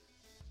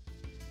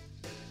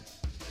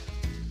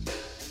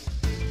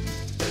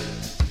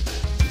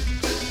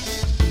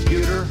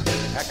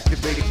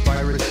Activate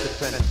virus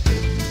defense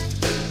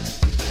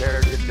system.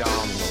 Prepare to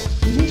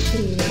download.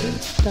 Initiating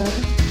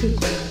startup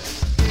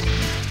sequence.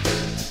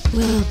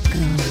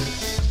 Welcome.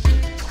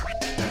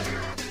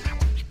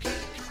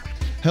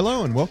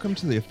 Hello and welcome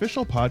to the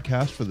official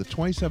podcast for the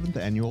 27th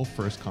Annual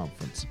FIRST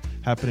Conference,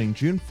 happening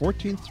June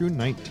 14th through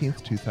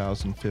 19th,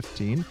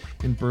 2015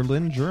 in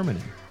Berlin, Germany.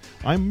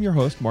 I'm your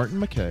host,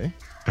 Martin McKay.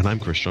 And I'm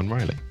Christian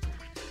Riley.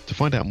 To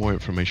find out more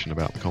information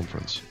about the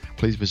conference,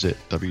 please visit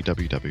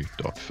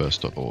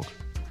www.first.org.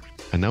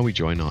 And now we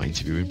join our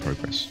interview in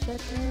progress.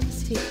 Shutdown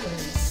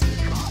sequence.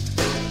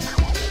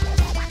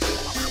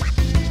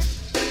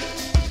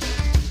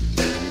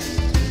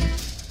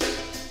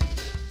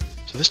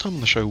 So this time on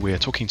the show, we're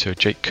talking to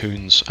Jake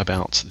Koons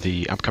about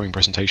the upcoming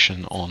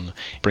presentation on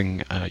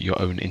Bring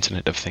Your Own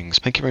Internet of Things.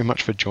 Thank you very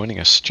much for joining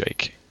us,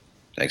 Jake.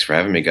 Thanks for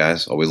having me,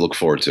 guys. Always look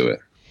forward to it.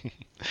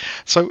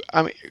 So,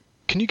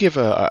 can you give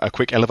a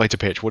quick elevator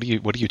pitch? What are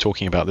you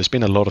talking about? There's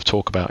been a lot of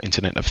talk about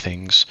Internet of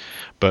Things,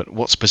 but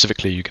what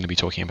specifically are you going to be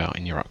talking about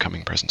in your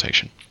upcoming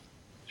presentation?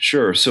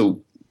 Sure. So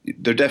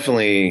there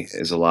definitely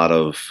is a lot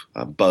of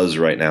buzz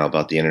right now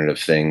about the Internet of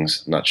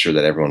Things. I'm not sure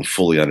that everyone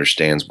fully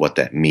understands what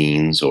that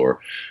means or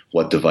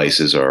what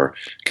devices are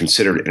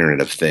considered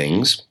Internet of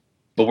Things.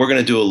 But we're going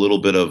to do a little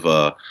bit of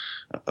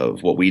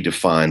what we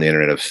define the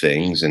Internet of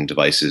Things and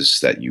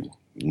devices that you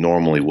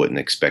normally wouldn't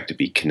expect to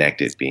be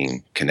connected,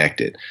 being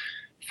connected.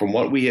 From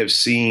what we have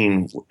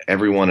seen,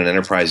 everyone in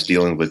enterprise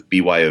dealing with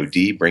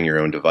BYOD, bring your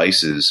own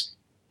devices,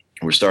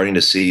 we're starting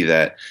to see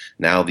that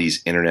now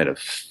these Internet of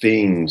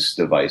Things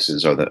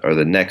devices are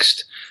the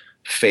next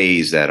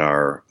phase that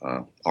are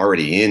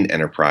already in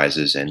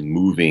enterprises and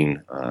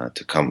moving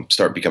to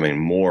start becoming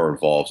more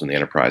involved in the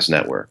enterprise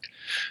network.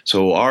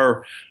 So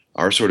our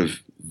sort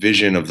of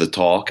vision of the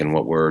talk and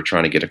what we're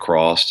trying to get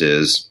across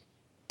is,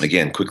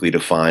 again, quickly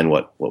define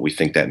what we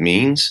think that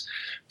means,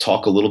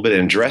 talk a little bit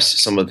and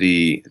address some of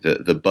the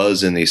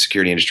buzz in the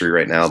security industry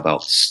right now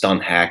about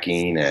stunt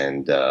hacking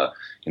and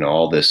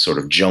all this sort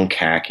of junk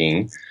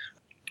hacking.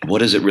 What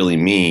does it really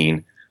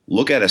mean?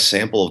 Look at a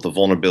sample of the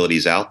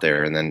vulnerabilities out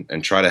there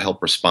and try to help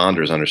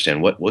responders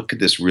understand what could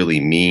this really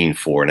mean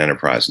for an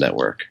enterprise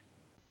network.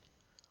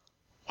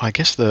 I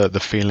guess the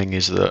feeling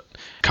is that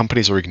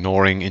companies are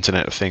ignoring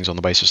Internet of Things on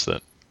the basis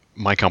that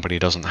my company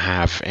doesn't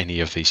have any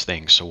of these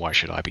things, so why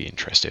should I be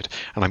interested?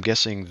 And I'm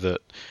guessing that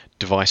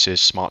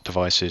devices, smart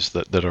devices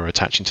that are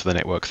attaching to the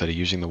network that are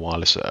using the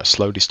wireless are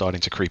slowly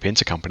starting to creep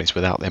into companies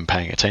without them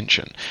paying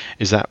attention.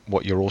 Is that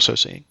what you're also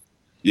seeing?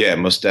 Yeah,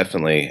 most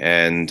definitely.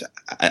 And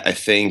I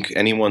think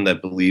anyone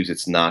that believes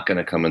it's not going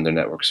to come in their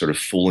network sort of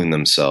fooling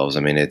themselves. I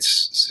mean,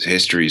 it's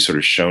history sort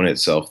of shown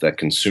itself that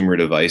consumer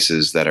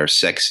devices that are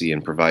sexy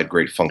and provide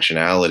great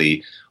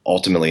functionality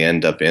ultimately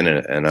end up in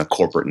a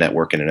corporate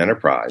network in an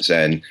enterprise.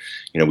 And,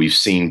 we've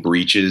seen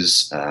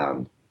breaches,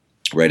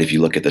 right? If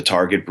you look at the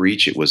Target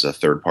breach, it was a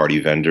third-party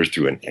vendor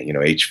through an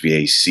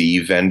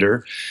HVAC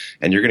vendor.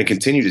 And you're going to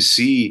continue to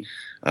see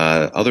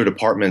other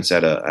departments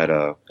at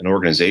an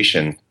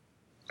organization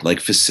like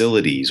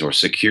facilities or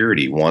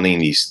security wanting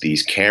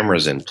these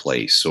cameras in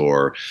place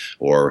or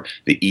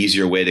the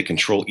easier way to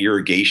control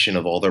irrigation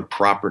of all their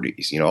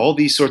properties. All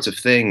these sorts of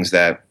things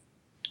that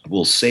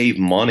will save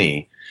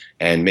money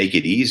and make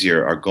it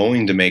easier are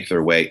going to make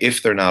their way,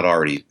 if they're not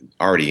already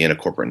in a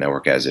corporate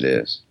network as it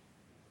is.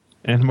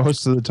 And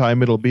most of the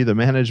time it'll be the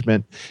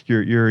management,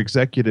 your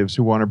executives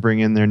who want to bring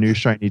in their new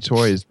shiny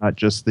toys, not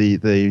just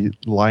the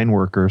line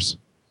workers.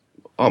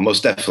 Oh,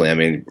 most definitely. I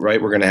mean,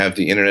 right, we're going to have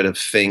the Internet of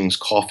Things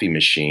coffee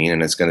machine,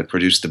 and it's going to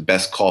produce the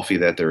best coffee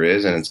that there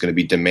is, and it's going to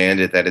be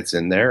demanded that it's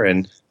in there,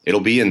 and it'll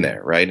be in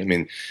there, right? I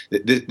mean,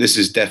 this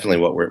is definitely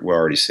what we're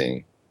already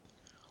seeing.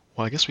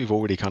 Well, I guess we've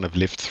already kind of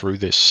lived through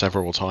this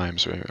several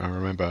times. I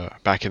remember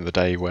back in the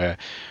day where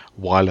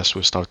wireless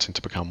was starting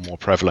to become more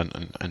prevalent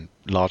and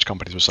large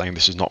companies were saying,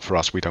 this is not for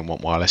us, we don't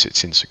want wireless,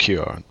 it's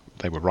insecure. And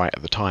they were right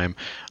at the time.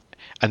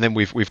 And then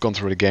we've gone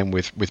through it again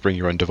with bring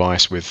your own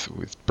device, with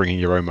bringing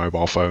your own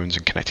mobile phones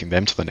and connecting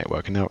them to the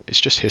network. And now it's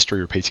just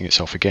history repeating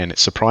itself again.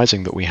 It's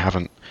surprising that we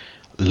haven't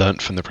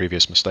learnt from the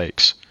previous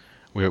mistakes.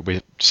 We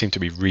seem to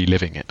be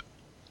reliving it.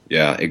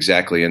 Yeah,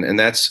 exactly. And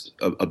that's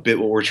a bit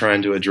what we're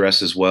trying to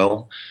address as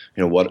well.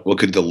 What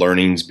could the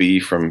learnings be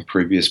from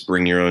previous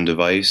bring your own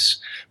device?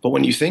 But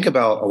when you think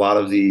about a lot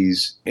of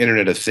these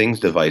Internet of Things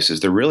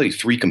devices, there are really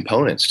three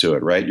components to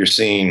it, right? You're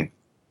seeing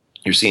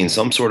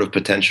some sort of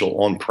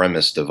potential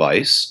on-premise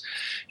device.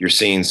 You're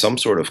seeing some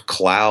sort of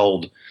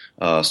cloud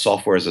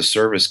software as a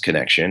service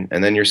connection,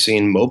 and then you're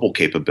seeing mobile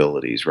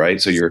capabilities,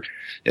 right? So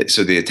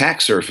the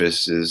attack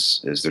surface is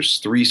there's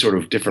three sort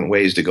of different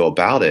ways to go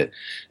about it,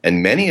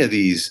 and many of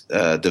these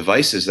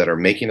devices that are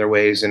making their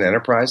ways in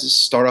enterprises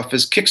start off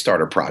as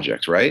Kickstarter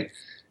projects, right?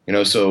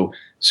 So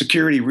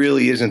security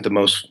really isn't the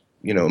most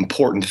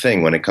important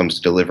thing when it comes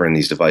to delivering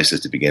these devices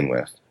to begin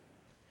with.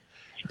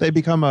 They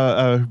become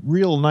a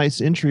real nice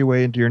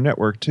entryway into your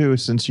network too,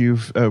 since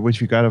you've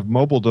got a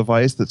mobile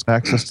device that's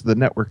access to the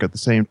network at the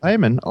same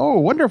time, and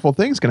wonderful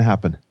things can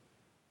happen.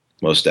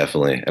 Most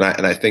definitely, and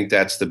I think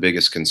that's the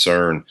biggest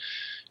concern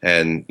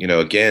And,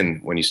 again,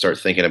 when you start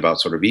thinking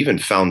about sort of even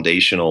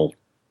foundational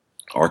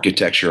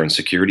architecture and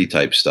security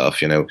type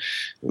stuff, I don't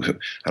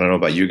know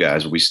about you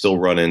guys, but we still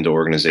run into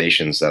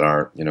organizations that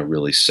aren't,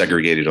 really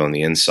segregated on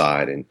the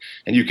inside. And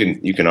you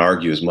can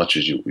argue as much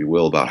as you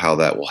will about how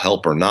that will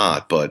help or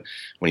not. But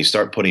when you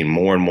start putting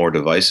more and more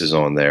devices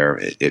on there,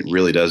 it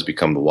really does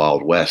become the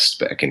Wild West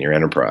back in your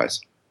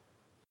enterprise.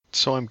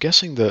 So I'm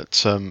guessing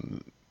that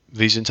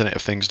these Internet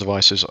of Things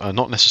devices are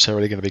not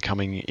necessarily going to be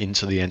coming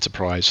into the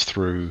enterprise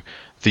through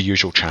the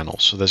usual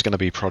channels. So there's going to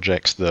be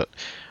projects that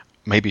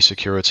maybe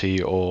security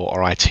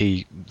or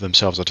IT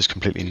themselves are just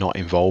completely not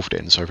involved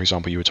in. So, for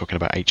example, you were talking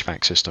about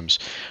HVAC systems.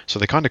 So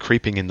they're kind of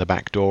creeping in the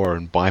back door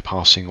and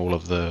bypassing all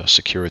of the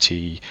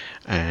security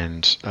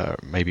and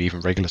maybe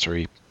even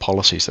regulatory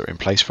policies that are in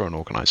place for an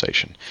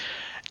organization.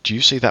 Do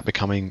you see that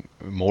becoming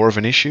more of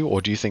an issue,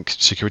 or do you think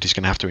security is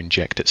going to have to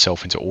inject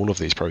itself into all of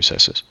these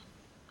processes?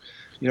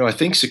 I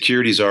think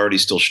security is already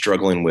still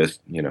struggling with,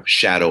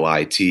 shadow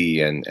IT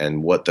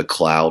and what the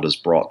cloud has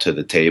brought to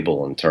the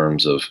table in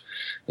terms of,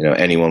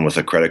 anyone with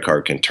a credit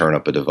card can turn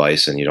up a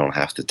device and you don't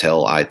have to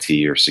tell IT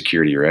or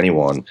security or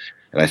anyone.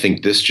 And I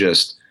think this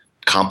just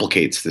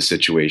complicates the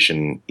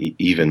situation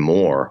even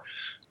more,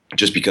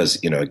 just because,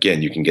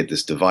 again, you can get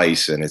this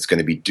device and it's going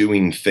to be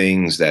doing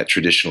things that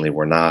traditionally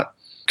were not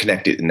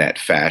connected in that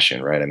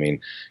fashion, right? I mean,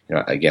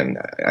 again,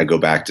 I go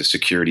back to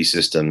security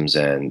systems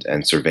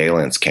and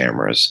surveillance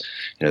cameras.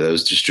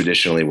 Those just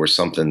traditionally were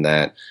something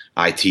that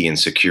IT and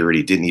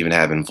security didn't even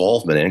have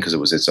involvement in because it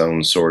was its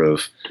own sort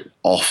of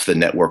off the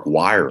network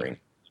wiring.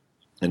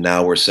 And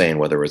now we're saying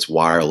whether it's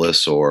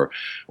wireless or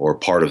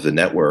part of the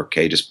network,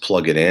 hey, just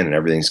plug it in and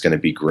everything's going to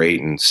be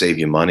great and save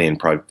you money and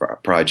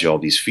provide you all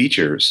these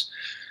features.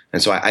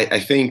 And so I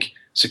think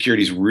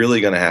security is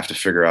really going to have to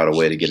figure out a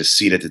way to get a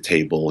seat at the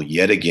table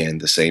yet again.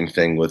 The same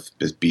thing with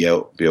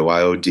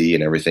BYOD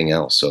and everything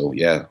else. So,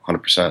 yeah,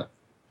 100%.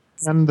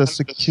 Can the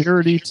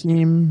security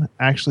team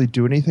actually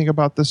do anything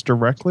about this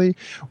directly,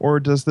 or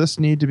does this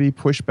need to be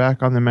pushed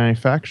back on the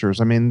manufacturers?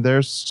 I mean,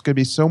 there's going to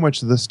be so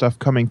much of this stuff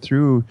coming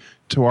through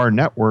to our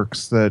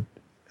networks that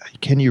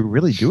can you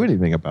really do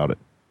anything about it?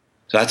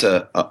 So that's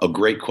a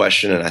great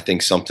question, and I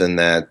think something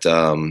that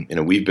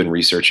we've been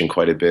researching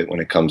quite a bit when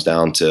it comes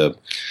down to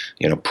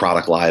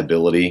product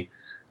liability,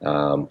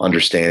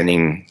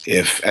 understanding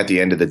if at the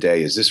end of the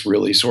day is this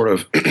really sort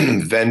of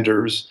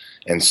vendors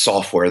and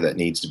software that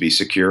needs to be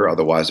secure,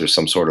 otherwise there's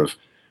some sort of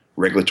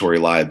regulatory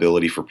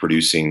liability for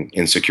producing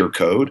insecure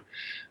code.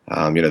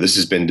 This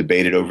has been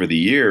debated over the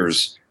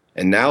years,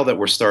 and now that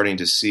we're starting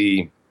to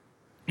see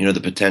the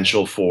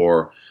potential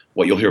for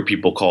what you'll hear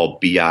people call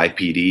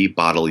BIPD,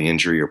 bodily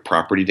injury or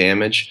property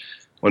damage.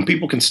 When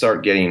people can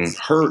start getting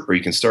hurt or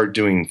you can start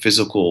doing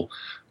physical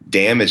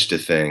damage to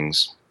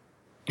things,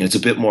 it's a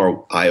bit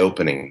more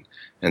eye-opening.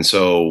 And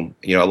so,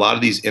 a lot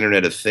of these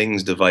Internet of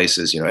Things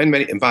devices,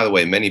 and by the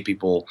way, many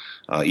people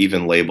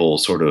even label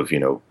sort of,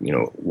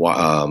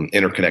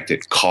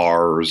 interconnected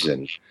cars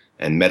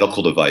and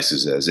medical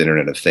devices as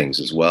Internet of Things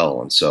as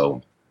well. And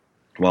so,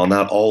 while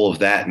not all of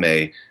that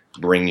may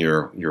bring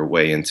your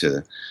way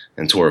into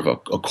sort of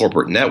a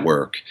corporate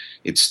network,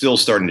 it's still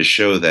starting to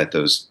show that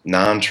those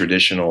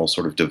non-traditional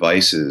sort of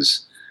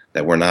devices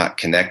that were not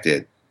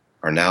connected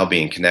are now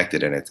being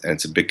connected, and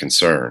it's a big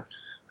concern.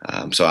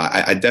 So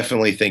I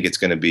definitely think it's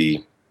going to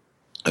be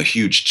a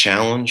huge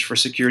challenge for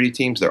security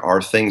teams. There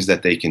are things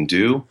that they can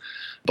do,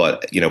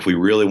 but if we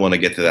really want to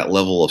get to that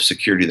level of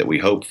security that we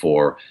hope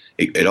for,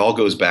 it all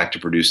goes back to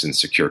producing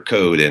secure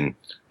code. And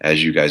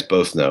as you guys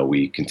both know,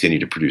 we continue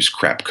to produce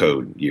crap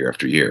code year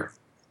after year.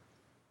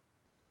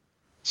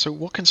 So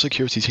what can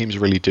security teams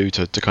really do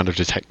to kind of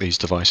detect these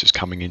devices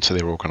coming into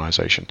their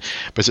organization?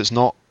 Because it's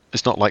not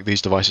like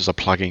these devices are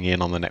plugging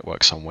in on the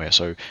network somewhere.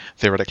 So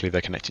theoretically,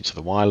 they're connecting to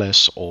the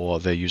wireless, or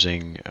they're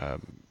using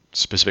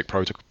specific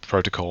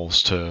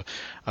protocols to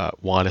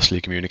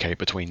wirelessly communicate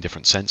between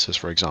different sensors,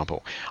 for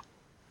example.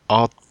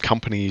 Are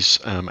companies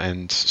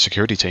and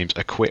security teams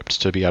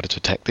equipped to be able to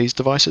detect these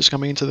devices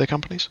coming into their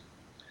companies?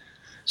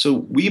 So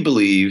we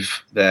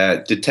believe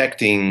that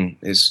detecting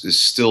is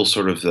still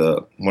sort of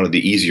one of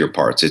the easier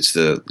parts. It's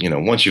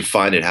once you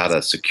find it, how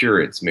to secure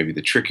it, it's maybe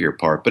the trickier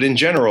part. But in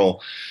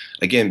general,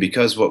 again,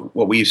 because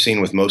what we've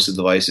seen with most of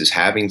the devices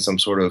having some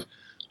sort of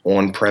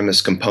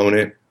on-premise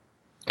component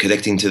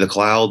connecting to the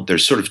cloud,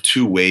 there's sort of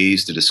two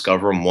ways to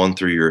discover them. One,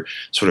 through your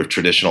sort of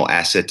traditional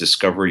asset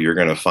discovery, you're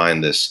going to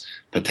find this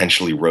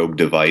potentially rogue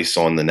device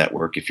on the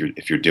network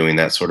if you're doing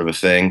that sort of a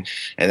thing.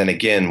 And then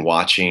again,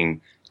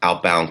 watching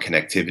outbound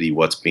connectivity,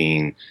 what's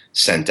being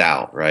sent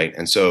out, right?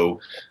 And so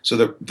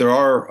there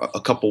are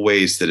a couple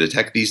ways to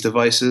detect these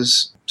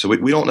devices. So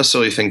we don't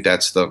necessarily think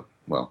that's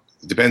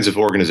it depends if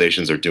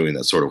organizations are doing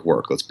that sort of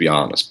work, let's be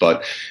honest.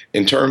 But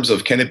in terms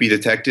of can it be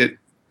detected,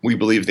 we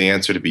believe the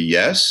answer to be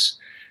yes.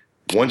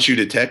 Once you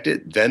detect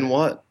it, then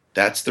what?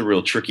 That's the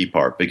real tricky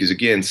part, because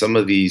again, some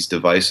of these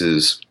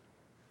devices,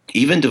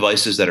 even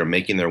devices that are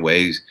making their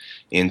way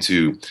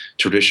into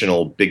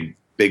traditional big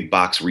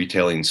box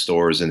retailing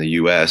stores in the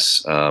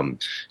U.S.,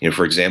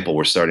 for example,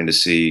 we're starting to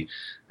see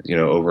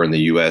over in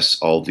the U.S.,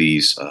 all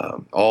these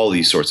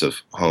sorts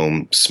of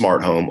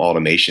smart home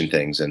automation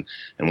things, and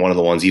one of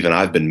the ones even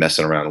I've been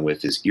messing around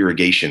with is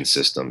irrigation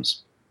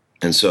systems.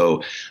 And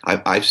so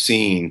I've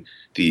seen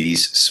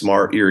these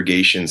smart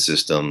irrigation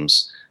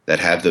systems that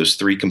have those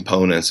three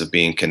components of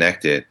being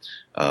connected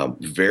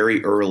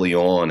very early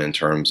on in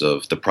terms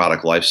of the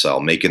product lifestyle,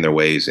 making their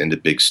ways into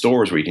big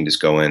stores where you can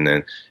just go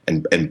in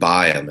and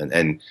buy them,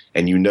 and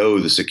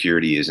the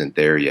security isn't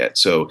there yet.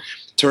 So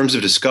in terms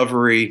of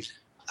discovery,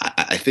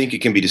 I think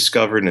it can be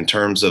discovered in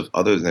terms of,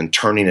 other than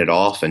turning it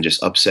off and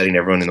just upsetting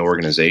everyone in the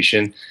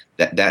organization,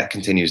 that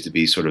continues to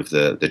be sort of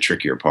the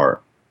trickier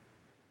part.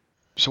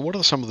 So what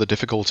are some of the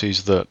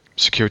difficulties that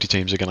security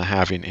teams are going to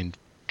have in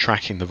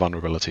tracking the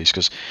vulnerabilities?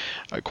 Because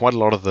quite a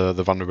lot of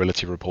the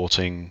vulnerability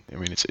reporting, I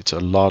mean, it's a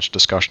large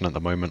discussion at the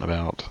moment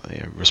about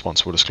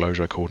responsible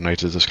disclosure,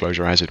 coordinated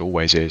disclosure, as it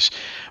always is.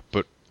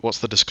 But what's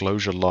the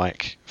disclosure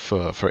like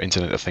for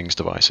Internet of Things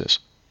devices?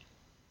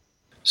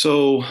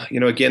 So,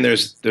 again,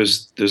 there's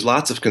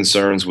lots of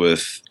concerns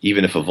with,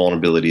 even if a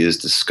vulnerability is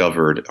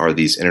discovered, are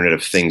these Internet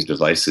of Things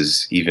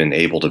devices even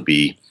able to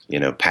be,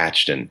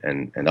 patched and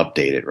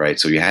updated, right?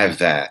 So you have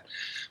that.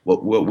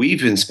 What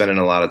we've been spending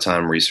a lot of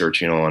time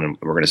researching on, and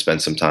we're going to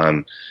spend some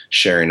time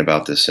sharing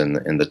about this in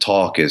the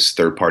talk, is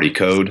third-party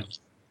code.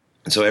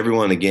 And so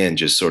everyone, again,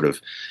 just sort of,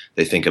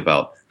 they think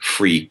about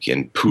Freak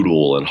and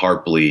Poodle and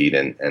Heartbleed,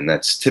 and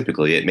that's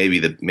typically it. Maybe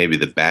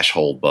the bash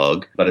hole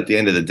bug, but at the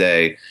end of the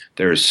day,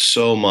 there is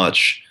so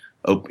much,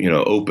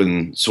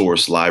 open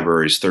source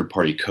libraries,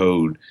 third-party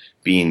code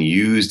being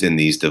used in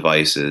these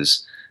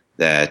devices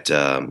that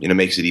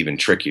makes it even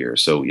trickier.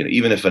 So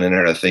even if an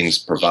Internet of Things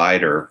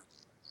provider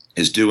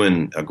is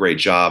doing a great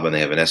job and they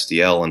have an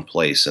SDL in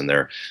place and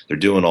they're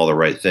doing all the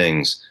right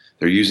things,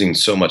 they're using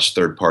so much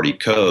third-party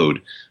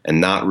code and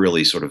not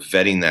really sort of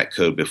vetting that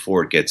code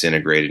before it gets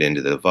integrated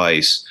into the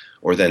device,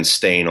 or then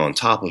staying on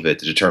top of it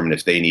to determine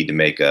if they need to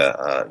make an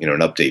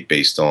update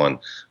based on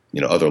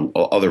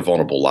other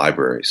vulnerable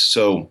libraries.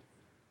 So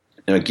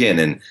again,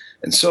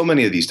 and so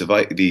many of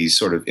these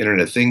sort of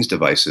Internet of Things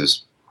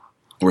devices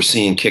we're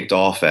seeing kicked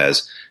off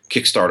as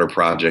Kickstarter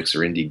projects or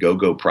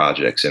Indiegogo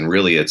projects, and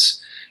really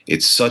it's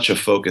such a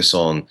focus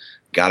on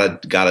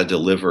gotta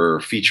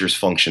deliver features,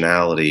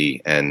 functionality,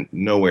 and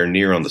nowhere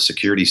near on the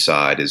security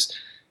side is,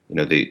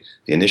 the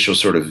initial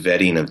sort of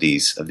vetting of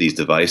these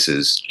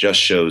devices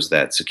just shows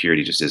that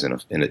security just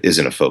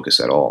isn't a focus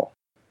at all.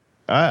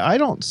 I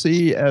don't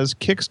see as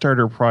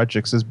Kickstarter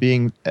projects as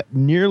being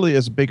nearly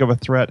as big of a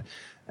threat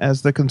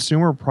as the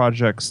consumer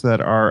projects that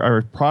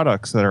are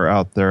products that are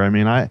out there. I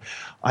mean,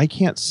 I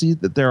can't see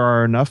that there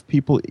are enough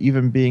people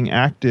even being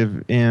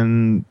active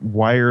in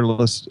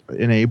wireless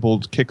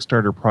enabled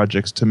Kickstarter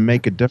projects to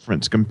make a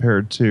difference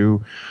compared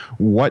to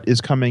what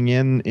is coming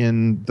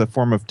in the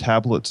form of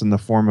tablets, in the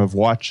form of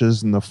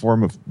watches, in the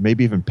form of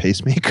maybe even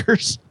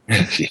pacemakers.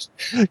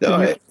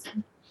 No,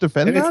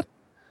 defend that?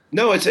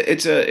 No,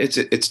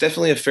 it's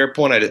definitely a fair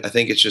point. I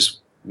think it's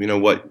just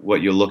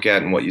what you look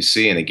at and what you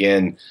see, and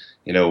again,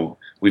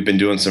 we've been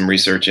doing some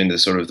research into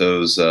sort of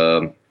those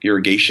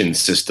irrigation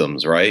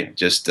systems, right?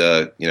 Just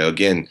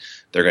again,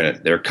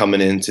 they're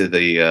coming into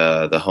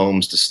the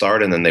homes to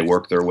start, and then they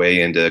work their way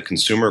into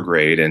consumer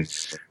grade, and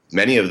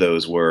many of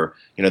those were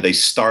they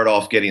start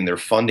off getting their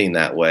funding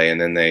that way, and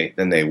then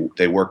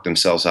they work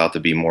themselves out to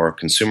be more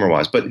consumer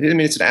wise. But I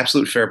mean, it's an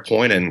absolute fair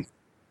point,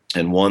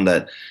 and one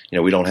that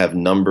we don't have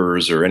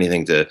numbers or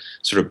anything to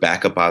sort of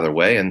back up either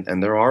way,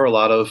 and there are a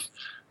lot of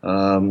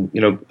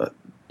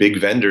big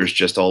vendors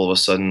just all of a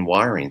sudden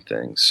wiring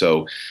things.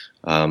 So,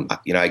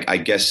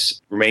 I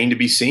guess remain to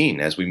be seen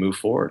as we move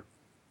forward.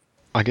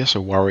 I guess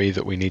a worry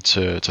that we need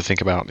to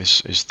think about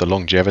is the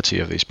longevity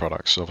of these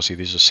products. Obviously,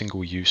 these are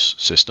single-use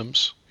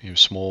systems,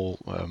 small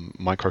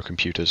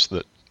microcomputers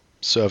that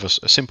serve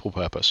a simple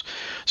purpose.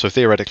 So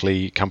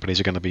theoretically, companies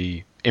are going to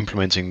be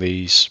implementing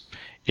these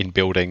in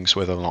buildings,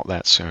 whether or not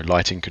that's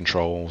lighting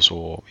controls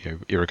or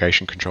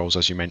irrigation controls,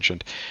 as you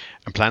mentioned,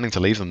 and planning to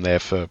leave them there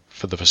for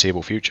the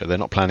foreseeable future. They're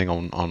not planning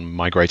on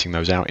migrating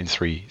those out in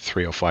three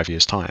or 5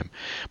 years' time.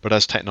 But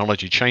as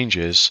technology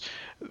changes,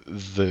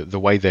 the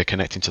way they're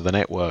connecting to the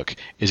network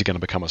is going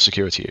to become a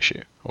security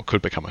issue, or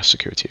could become a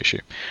security issue.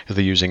 If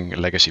they're using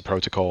legacy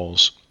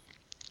protocols,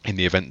 in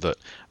the event that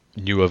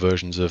newer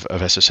versions of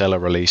SSL are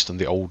released and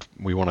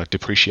we want to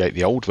depreciate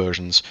the old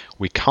versions,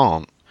 we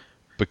can't,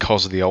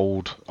 because the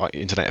old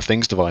Internet of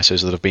Things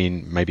devices that have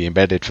been maybe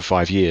embedded for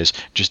 5 years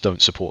just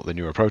don't support the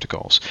newer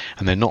protocols.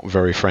 And they're not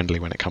very friendly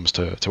when it comes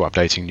to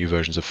updating new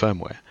versions of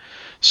firmware.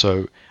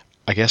 So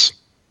I guess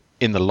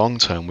in the long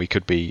term, we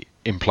could be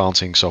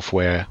implanting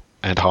software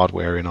and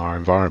hardware in our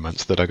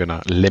environments that are going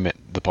to limit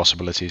the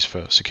possibilities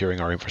for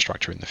securing our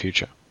infrastructure in the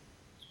future.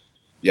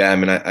 Yeah, I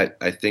mean,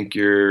 I think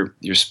you're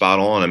spot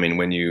on. I mean,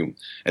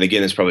 and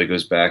again, this probably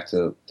goes back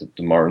to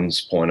Martin's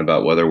point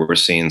about whether we're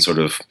seeing sort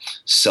of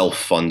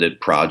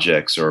self-funded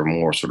projects or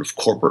more sort of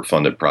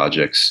corporate-funded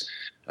projects.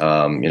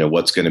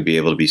 what's going to be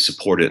able to be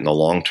supported in the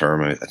long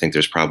term. I think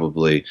there's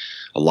probably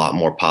a lot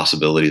more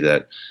possibility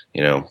that,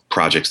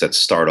 projects that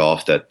start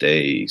off that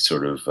they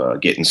sort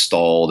of get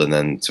installed and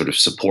then sort of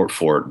support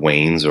for it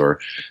wanes or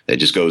it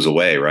just goes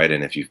away, right?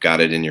 And if you've got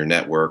it in your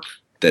network,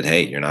 then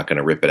hey, you're not going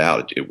to rip it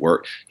out. It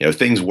work.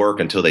 Things work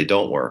until they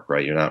don't work,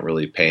 right? You're not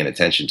really paying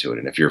attention to it.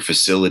 And if your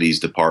facilities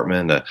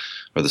department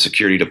or the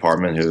security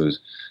department, who's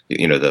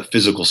the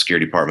physical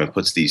security department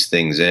puts these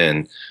things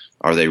in,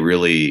 are they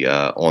really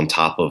on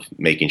top of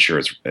making sure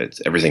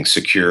it's everything's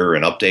secure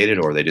and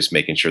updated, or are they just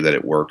making sure that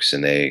it works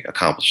and they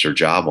accomplish their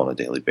job on a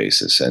daily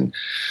basis? And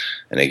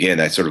again,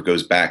 that sort of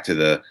goes back to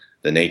the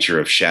nature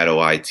of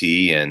shadow IT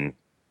and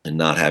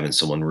not having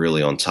someone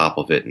really on top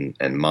of it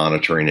and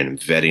monitoring and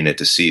vetting it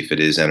to see if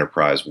it is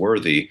enterprise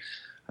worthy.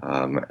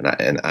 And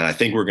I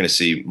think we're going to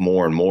see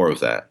more and more of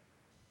that.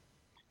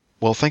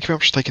 Well, thank you very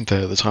much for taking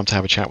the time to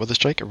have a chat with us,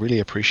 Jake. I really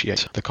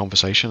appreciate the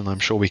conversation, and I'm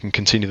sure we can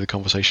continue the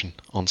conversation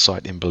on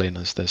site in Berlin,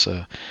 as there's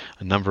a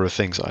number of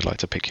things I'd like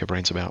to pick your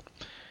brains about.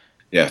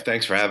 Yeah,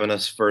 thanks for having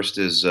us. First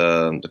is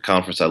the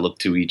conference I look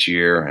to each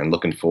year, and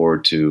looking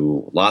forward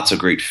to lots of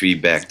great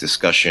feedback,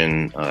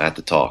 discussion at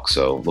the talk.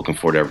 So looking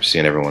forward to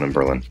seeing everyone in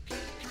Berlin.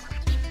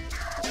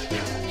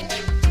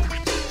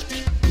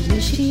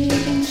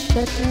 Initiating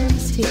shutdown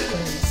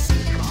sequence.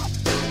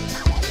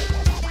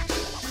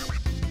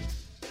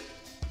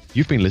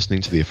 You've been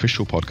listening to the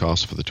official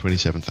podcast for the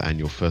 27th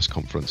Annual FIRST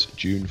Conference,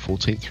 June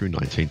 14th through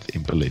 19th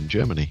in Berlin,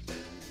 Germany.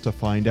 To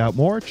find out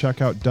more,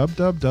 check out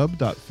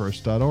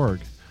www.first.org.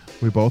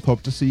 We both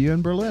hope to see you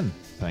in Berlin.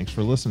 Thanks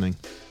for listening.